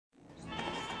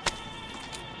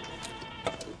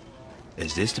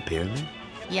Is this the pyramid?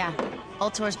 Yeah.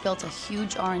 Ultor's built a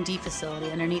huge R&D facility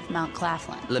underneath Mount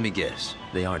Claflin. Let me guess.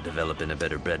 They aren't developing a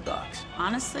better bread box.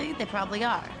 Honestly, they probably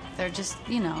are. They're just,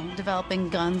 developing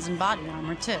guns and body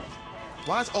armor, too.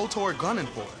 Why is Ultor gunning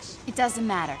for us? It doesn't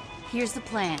matter. Here's the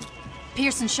plan.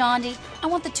 Pierce and Shondi, I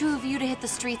want the two of you to hit the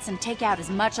streets and take out as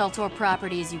much Ultor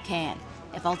property as you can.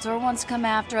 If Ultor wants to come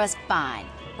after us, fine.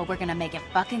 But we're gonna make it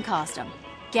fucking cost them.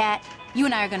 Gat, you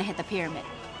and I are gonna hit the pyramid.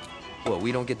 What,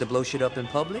 we don't get to blow shit up in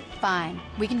public? Fine.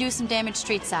 We can do some damage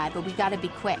street side, but we gotta be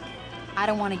quick. I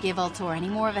don't want to give Ultor any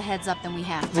more of a heads up than we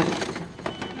have to.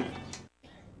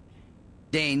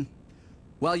 Dane,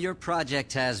 while your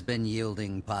project has been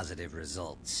yielding positive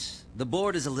results, the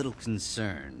board is a little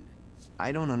concerned.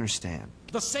 I don't understand.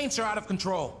 The Saints are out of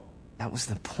control. That was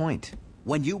the point.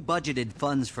 When you budgeted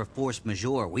funds for force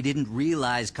majeure, we didn't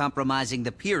realize compromising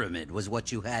the pyramid was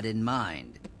what you had in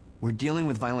mind. We're dealing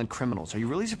with violent criminals. Are you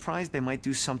really surprised they might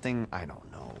do something, I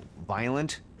don't know,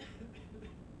 violent?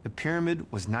 The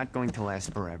pyramid was not going to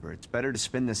last forever. It's better to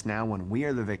spin this now when we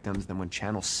are the victims than when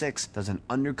Channel 6 does an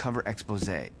undercover expose.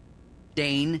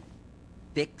 Dane,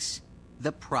 fix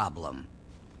the problem.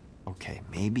 Okay,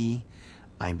 maybe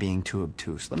I'm being too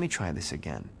obtuse. Let me try this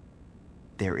again.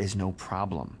 There is no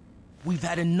problem. We've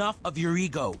had enough of your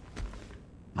ego.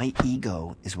 My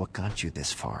ego is what got you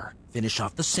this far. Finish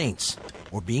off the Saints,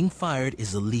 or being fired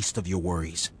is the least of your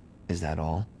worries. Is that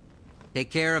all?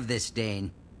 Take care of this,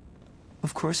 Dane.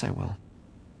 Of course I will.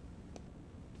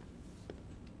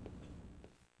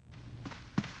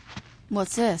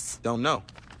 What's this? Don't know.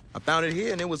 I found it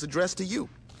here and it was addressed to you.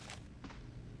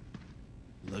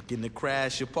 Looking to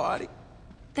crash your party?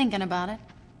 Thinking about it.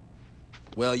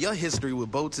 Well, your history with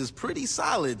boats is pretty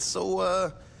solid,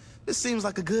 so, this seems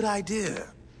like a good idea.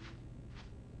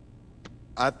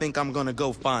 I think I'm gonna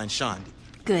go find Shondi.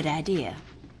 Good idea.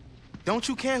 Don't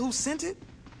you care who sent it?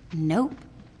 Nope.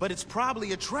 But it's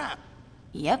probably a trap.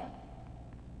 Yep.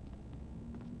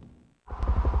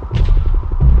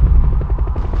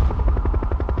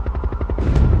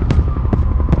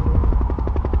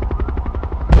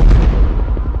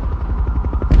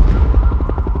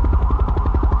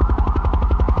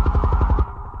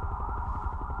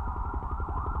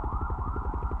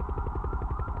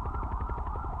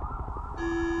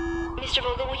 Mr.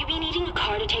 Vogel, will you be needing a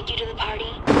car to take you to the party?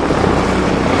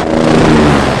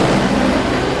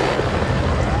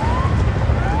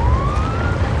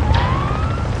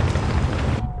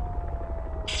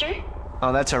 Sir?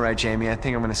 Oh, that's all right, Jamie. I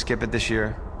think I'm gonna skip it this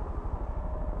year.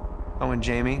 Oh, and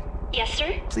Jamie? Yes,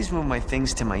 sir? Please move my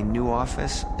things to my new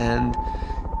office and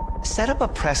set up a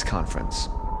press conference.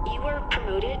 You were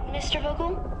promoted, Mr.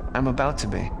 Vogel? I'm about to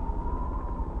be.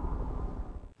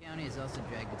 The county has also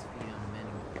dragged its feet on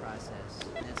amending the process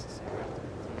necessary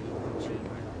to achieve.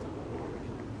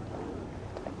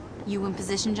 You in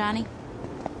position, Johnny?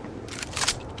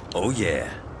 Oh,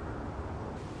 yeah.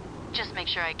 Just make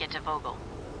sure I get to Vogel.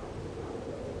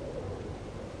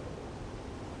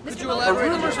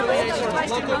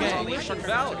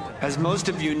 As most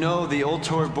of you know, the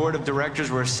Ultor board of directors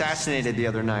were assassinated the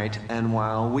other night, and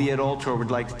while we at Ultor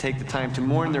would like to take the time to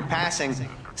mourn their passing,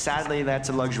 sadly that's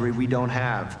a luxury we don't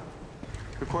have.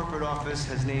 The corporate office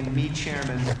has named me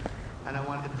chairman, and I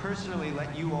want to personally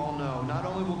let you all know, not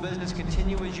only will business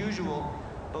continue as usual,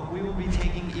 but we will be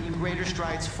taking even greater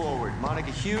strides forward.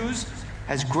 Monica Hughes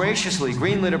has graciously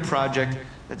greenlit a project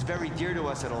that's very dear to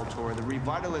us at Ultor, the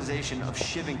revitalization of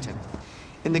Shivington.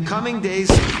 In the coming days...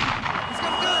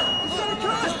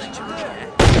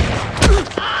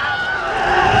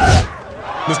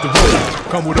 Mr. Vogel,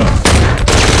 come with us.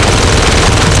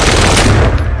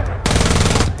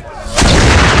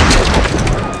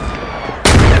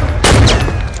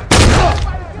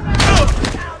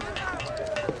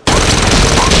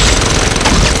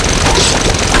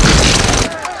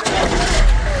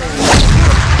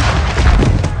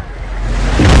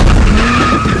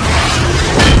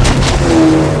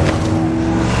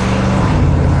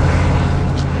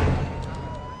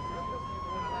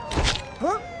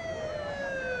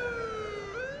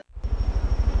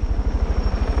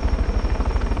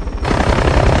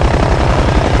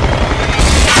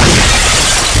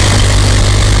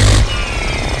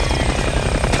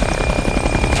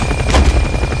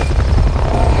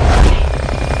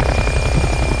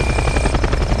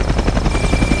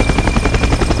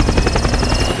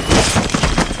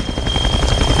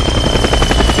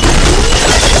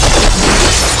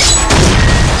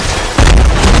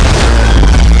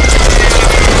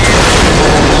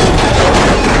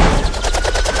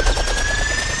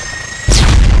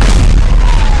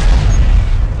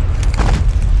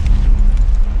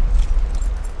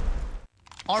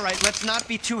 All right, let's not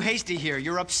be too hasty here.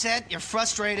 You're upset, you're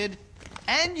frustrated,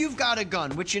 and you've got a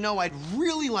gun, which you know I'd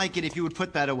really like it if you would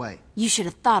put that away. You should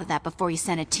have thought of that before you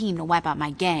sent a team to wipe out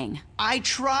my gang. I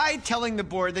tried telling the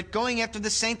board that going after the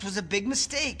Saints was a big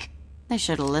mistake. They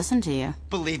should have listened to you.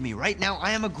 Believe me, right now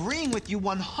I am agreeing with you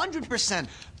 100%.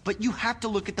 But you have to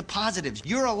look at the positives.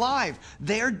 You're alive,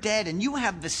 they're dead, and you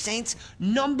have the Saints'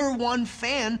 #1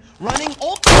 fan running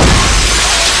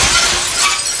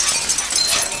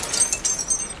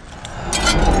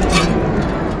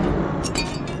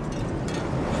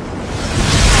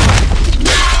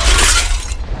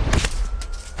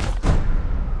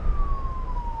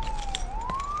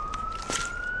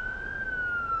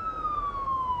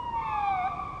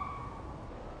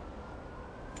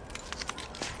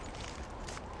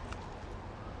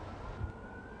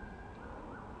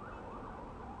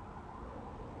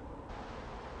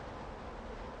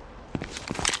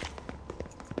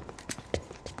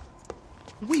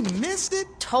We missed it?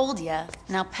 Told ya.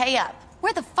 Now pay up.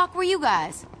 Where the fuck were you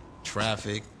guys?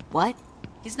 Traffic. What?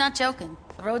 He's not joking.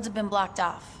 The roads have been blocked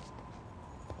off.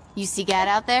 You see Gad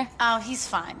out there? Oh, he's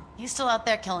fine. He's still out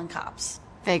there killing cops.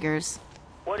 Figures.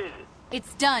 What is it?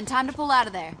 It's done. Time to pull out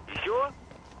of there. You sure?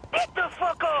 Get the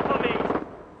fuck off of me!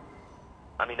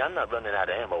 I mean, I'm not running out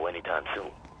of ammo anytime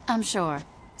soon. I'm sure.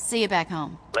 See you back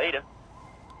home. Later.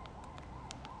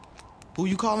 Who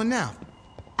you calling now?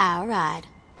 I'll ride.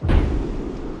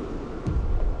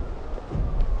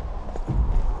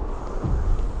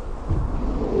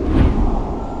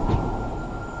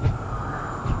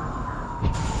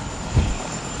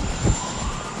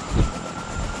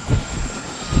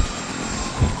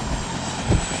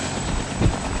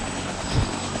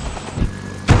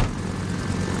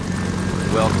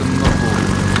 Welcome aboard.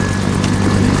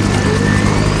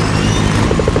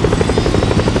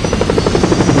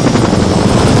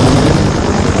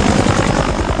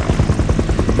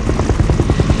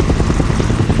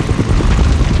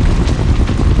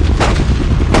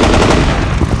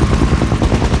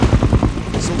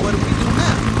 So what do we do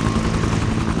now?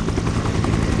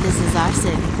 This is our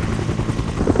city.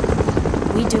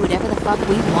 We do whatever the fuck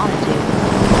we want to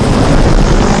do.